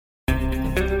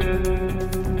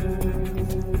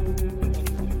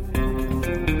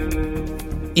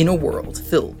In a world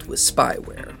filled with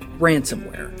spyware,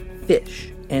 ransomware,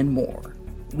 phish, and more,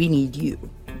 we need you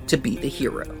to be the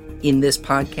hero. In this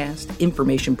podcast,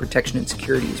 Information Protection and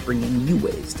Security is bringing you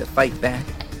ways to fight back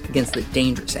against the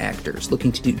dangerous actors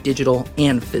looking to do digital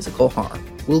and physical harm.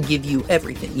 We'll give you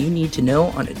everything you need to know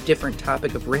on a different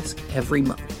topic of risk every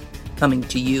month. Coming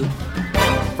to you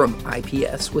from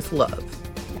IPS with Love.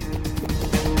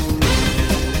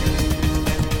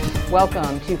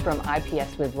 Welcome to From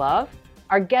IPS with Love.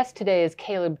 Our guest today is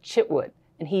Caleb Chitwood,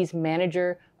 and he's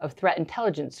Manager of Threat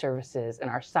Intelligence Services in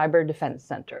our Cyber Defense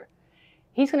Center.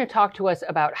 He's going to talk to us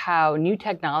about how new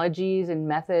technologies and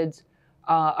methods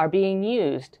are being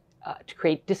used to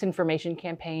create disinformation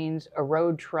campaigns,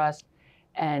 erode trust,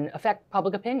 and affect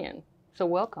public opinion. So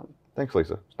welcome. Thanks,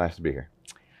 Lisa. It's nice to be here.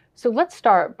 So let's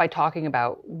start by talking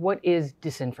about what is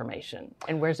disinformation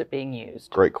and where's it being used?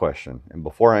 Great question. And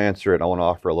before I answer it, I want to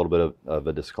offer a little bit of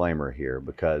a disclaimer here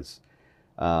because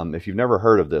if you've never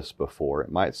heard of this before,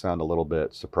 it might sound a little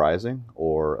bit surprising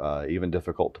or even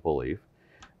difficult to believe.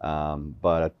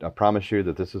 But I promise you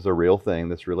that this is a real thing.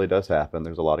 This really does happen.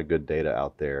 There's a lot of good data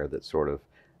out there that sort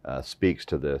of speaks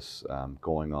to this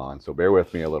going on. So bear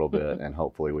with me a little bit, and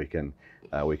hopefully we can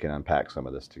unpack some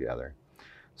of this together.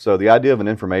 So the idea of an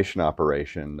information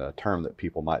operation, a term that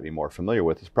people might be more familiar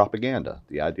with, is propaganda.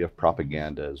 The idea of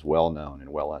propaganda is well known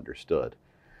and well understood.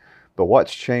 But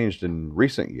what's changed in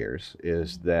recent years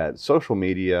is that social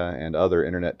media and other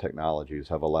internet technologies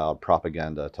have allowed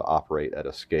propaganda to operate at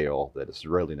a scale that it's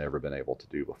really never been able to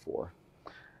do before.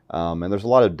 And there's a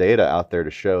lot of data out there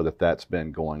to show that that's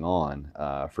been going on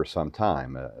for some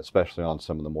time, especially on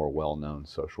some of the more well-known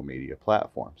social media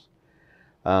platforms.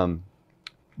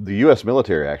 The U.S.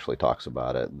 military actually talks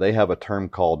about it. They have a term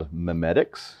called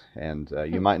memetics, and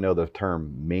you might know the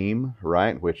term meme,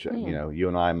 right? Which you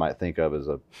and I might think of as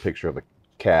a picture of a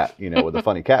cat, with a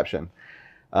funny caption.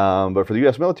 But for the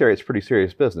U.S. military, it's pretty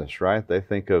serious business, right? They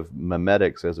think of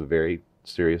memetics as a very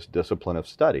serious discipline of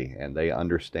study, and they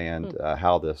understand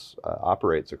how this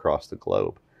operates across the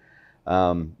globe.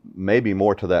 Maybe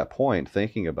more to that point,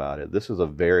 thinking about it, this is a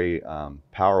very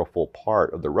powerful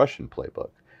part of the Russian playbook.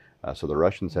 So the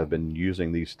Russians have been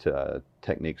using these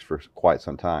techniques for quite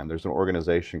some time. There's an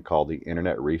organization called the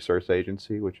Internet Research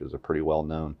Agency, which is a pretty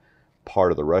well-known part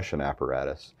of the Russian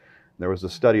apparatus. There was a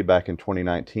study back in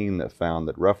 2019 that found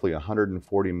that roughly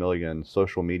 140 million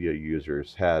social media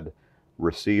users had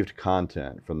received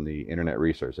content from the Internet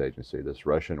Research Agency, this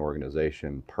Russian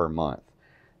organization, per month.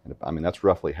 And I mean, that's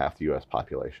roughly half the U.S.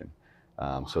 population.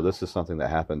 So this is something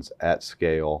that happens at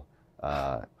scale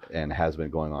and has been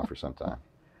going on for some time.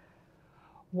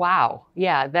 Wow.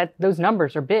 Yeah, those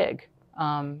numbers are big.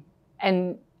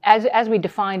 And as we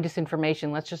define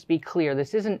disinformation, let's just be clear.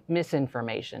 This isn't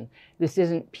misinformation. This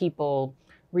isn't people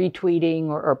retweeting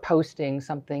or posting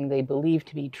something they believe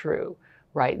to be true,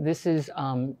 right? This is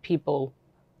people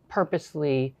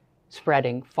purposely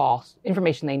spreading false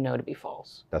information they know to be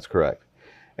false. That's correct.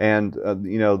 And,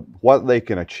 what they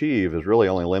can achieve is really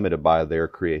only limited by their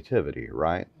creativity,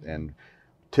 right? And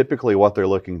typically what they're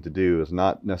looking to do is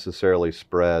not necessarily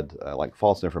spread like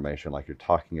false information like you're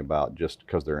talking about just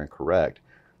because they're incorrect.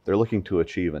 They're looking to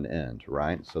achieve an end,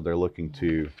 right? So they're looking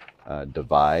to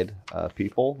divide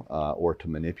people or to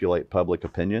manipulate public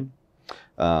opinion.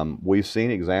 We've seen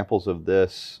examples of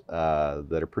this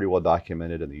that are pretty well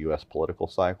documented in the U.S. political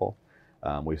cycle.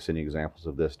 We've seen examples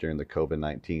of this during the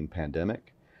COVID-19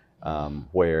 pandemic,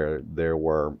 where there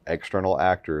were external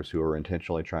actors who were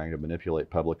intentionally trying to manipulate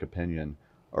public opinion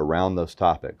around those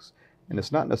topics. And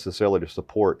it's not necessarily to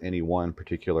support any one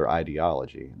particular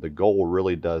ideology. The goal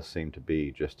really does seem to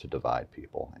be just to divide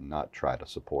people and not try to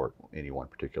support any one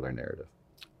particular narrative.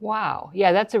 Wow.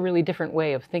 Yeah, that's a really different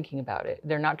way of thinking about it.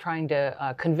 They're not trying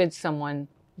to convince someone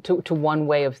to one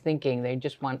way of thinking. They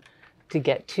just want to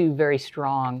get two very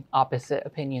strong opposite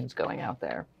opinions going out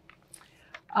there.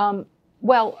 So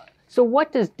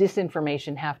what does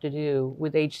disinformation have to do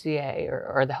with HCA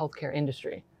or the healthcare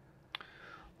industry?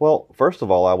 Well, first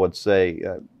of all, I would say,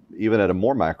 even at a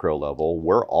more macro level,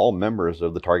 we're all members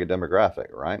of the target demographic,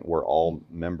 right? We're all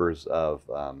members of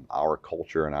our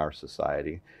culture and our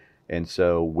society. And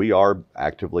so we are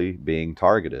actively being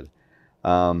targeted.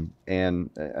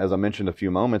 And as I mentioned a few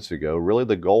moments ago, really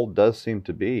the goal does seem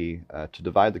to be to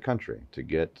divide the country, to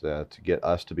get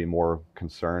us to be more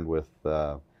concerned with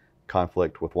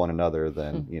conflict with one another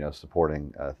than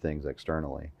supporting things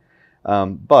externally.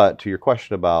 But to your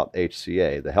question about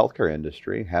HCA, the healthcare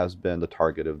industry has been the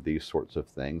target of these sorts of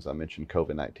things. I mentioned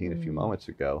COVID-19 a few moments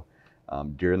ago.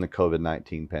 During the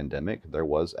COVID-19 pandemic, there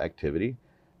was activity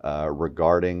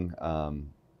regarding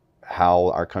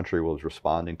how our country was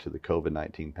responding to the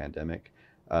COVID-19 pandemic.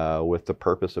 with the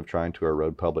purpose of trying to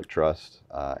erode public trust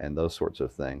and those sorts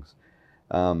of things.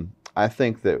 I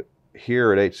think that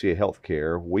here at HCA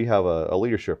Healthcare, we have a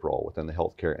leadership role within the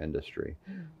healthcare industry.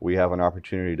 We have an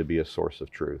opportunity to be a source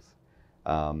of truth.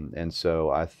 And so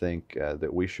I think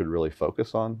that we should really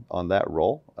focus on that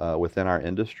role within our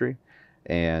industry.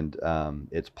 And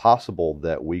it's possible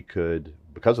that we could,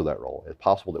 because of that role, it's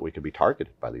possible that we could be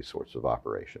targeted by these sorts of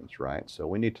operations, right? So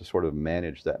we need to sort of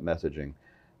manage that messaging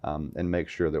and make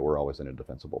sure that we're always in a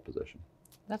defensible position.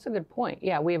 That's a good point.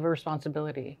 Yeah, we have a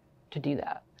responsibility to do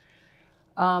that.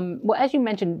 Well, as you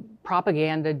mentioned,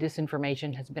 propaganda,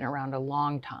 disinformation has been around a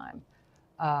long time.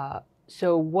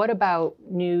 So what about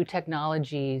new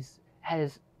technologies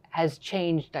has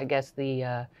changed, I guess,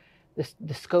 the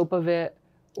scope of it,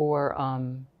 or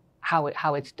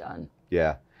how it's done?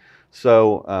 Yeah.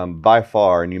 So by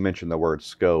far, and you mentioned the word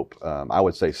scope, I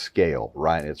would say scale,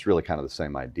 right? It's really kind of the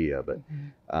same idea, but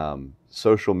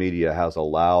social media has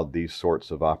allowed these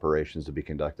sorts of operations to be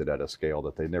conducted at a scale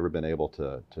that they've never been able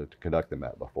to conduct them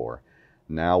at before.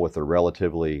 Now with a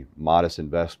relatively modest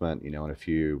investment, in a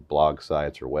few blog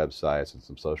sites or websites and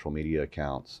some social media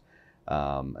accounts,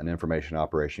 an information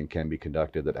operation can be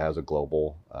conducted that has a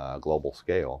global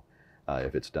scale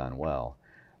if it's done well.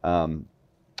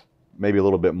 Maybe a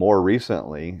little bit more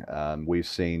recently, we've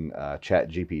seen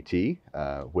ChatGPT,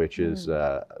 which is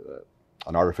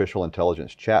an artificial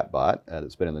intelligence chatbot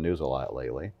that's been in the news a lot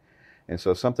lately. And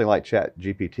so something like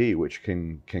ChatGPT, which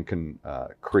can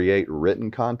create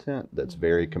written content that's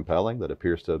very compelling, that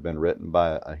appears to have been written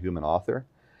by a human author,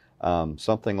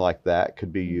 something like that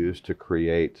could be used to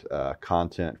create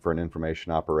content for an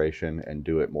information operation and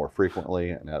do it more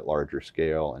frequently and at larger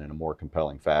scale and in a more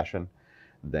compelling fashion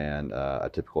than a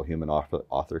typical human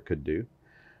author could do.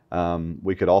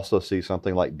 We could also see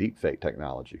something like deepfake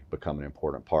technology become an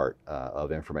important part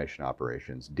of information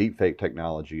operations. Deepfake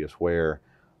technology is where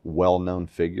well-known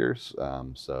figures,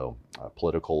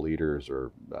 political leaders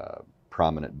or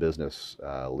prominent business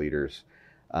leaders,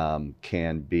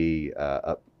 can be,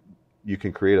 you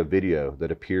can create a video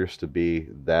that appears to be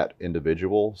that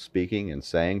individual speaking and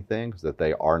saying things that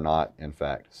they are not in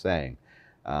fact saying.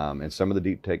 And some of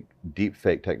the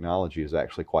deepfake technology is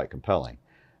actually quite compelling.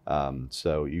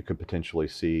 So you could potentially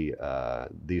see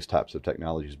these types of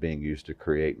technologies being used to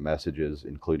create messages,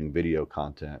 including video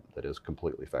content, that is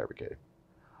completely fabricated.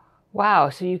 Wow,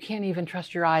 so you can't even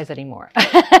trust your eyes anymore.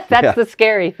 That's the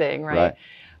scary thing, right?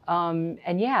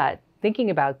 And yeah, thinking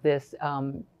about this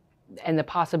and the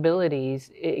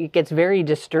possibilities, it gets very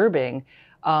disturbing.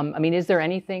 I mean, is there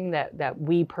anything that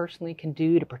we personally can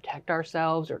do to protect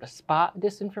ourselves or to spot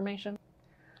disinformation?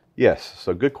 Yes,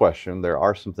 so good question. There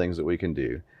are some things that we can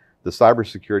do. The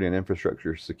Cybersecurity and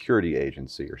Infrastructure Security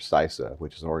Agency, or CISA,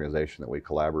 which is an organization that we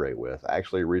collaborate with,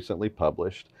 actually recently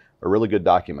published a really good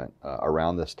document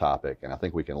around this topic, and I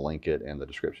think we can link it in the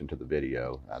description to the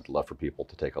video. I'd love for people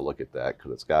to take a look at that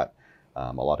because it's got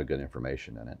a lot of good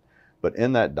information in it. But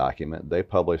in that document, they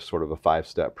published sort of a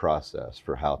 5-step process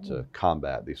for how to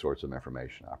combat these sorts of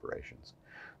information operations.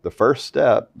 The first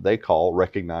step they call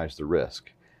recognize the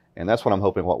risk. And that's what I'm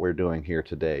hoping what we're doing here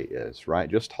today is, right?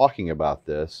 Just talking about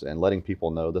this and letting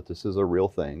people know that this is a real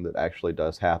thing that actually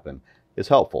does happen is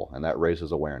helpful, and that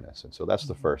raises awareness. And so that's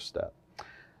the first step.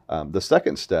 The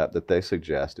second step that they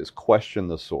suggest is question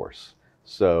the source.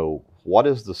 So what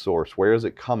is the source? Where is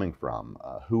it coming from?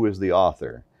 Who is the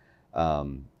author?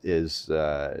 Does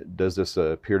this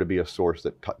appear to be a source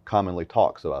that commonly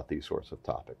talks about these sorts of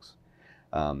topics?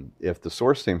 If the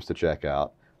source seems to check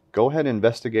out, go ahead and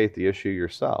investigate the issue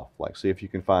yourself. Like, see if you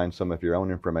can find some of your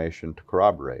own information to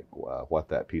corroborate what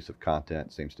that piece of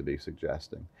content seems to be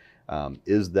suggesting.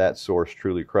 Is that source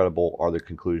truly credible? Are the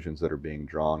conclusions that are being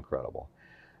drawn credible?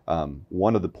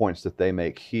 One of the points that they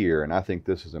make here, and I think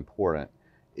this is important,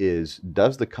 is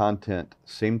does the content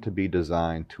seem to be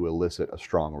designed to elicit a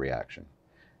strong reaction?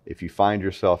 If you find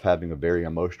yourself having a very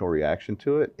emotional reaction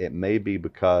to it, it may be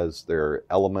because there are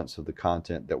elements of the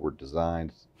content that were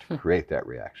designed to create that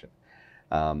reaction.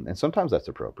 And sometimes that's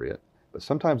appropriate, but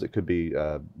sometimes it could be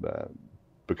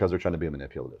because they're trying to be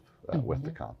manipulative with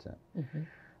the content.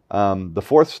 The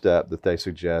fourth step that they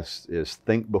suggest is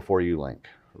think before you link,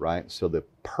 right? So the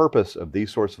purpose of these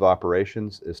sorts of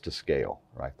operations is to scale,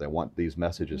 right? They want these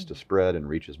messages to spread and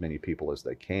reach as many people as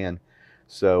they can.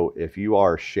 So if you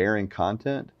are sharing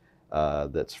content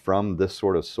that's from this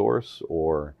sort of source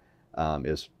or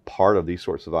is part of these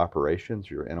sorts of operations,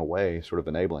 you're in a way sort of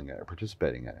enabling it or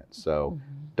participating in it. So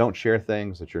don't share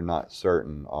things that you're not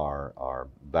certain are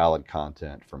valid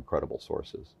content from credible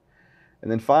sources. And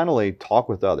then finally, talk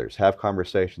with others, have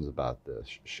conversations about this,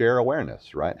 share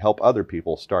awareness, right? Help other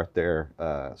people start their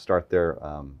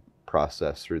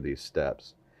process through these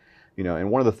steps. And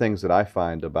one of the things that I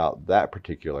find about that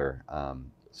particular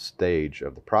stage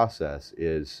of the process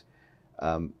is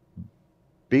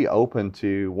be open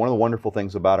to, one of the wonderful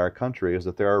things about our country is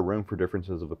that there are room for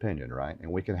differences of opinion, right?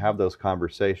 And we can have those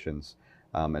conversations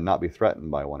and not be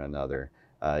threatened by one another.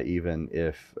 Even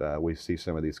if we see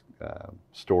some of these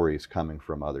stories coming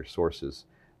from other sources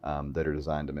that are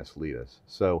designed to mislead us.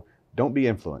 So don't be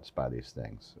influenced by these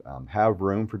things. Have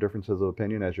room for differences of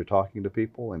opinion as you're talking to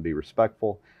people, and be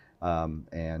respectful,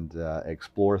 and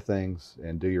explore things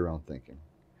and do your own thinking.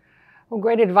 Well,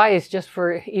 great advice just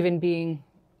for even being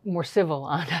more civil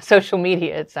on social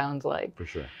media, it sounds like. For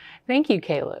sure. Thank you,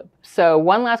 Caleb. So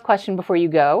one last question before you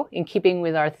go. In keeping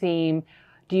with our theme,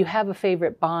 do you have a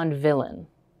favorite Bond villain?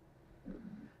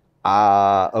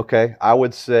 Okay. I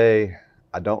would say,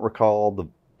 I don't recall the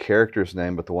character's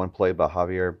name, but the one played by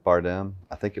Javier Bardem.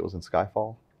 I think it was in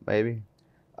Skyfall, maybe,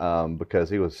 because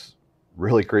he was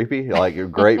really creepy, like a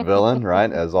great villain,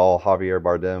 right? As all Javier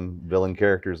Bardem villain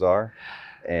characters are.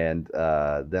 And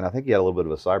then I think he had a little bit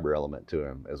of a cyber element to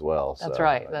him as well. That's so,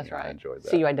 right. That's right. I enjoyed that.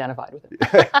 So you identified with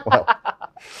it. Well.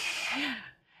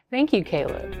 Thank you,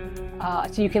 Caleb.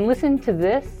 So you can listen to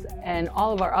this and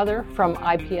all of our other From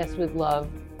IPS with Love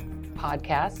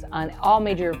podcasts on all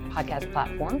major podcast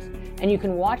platforms, and you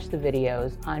can watch the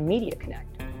videos on Media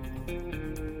Connect.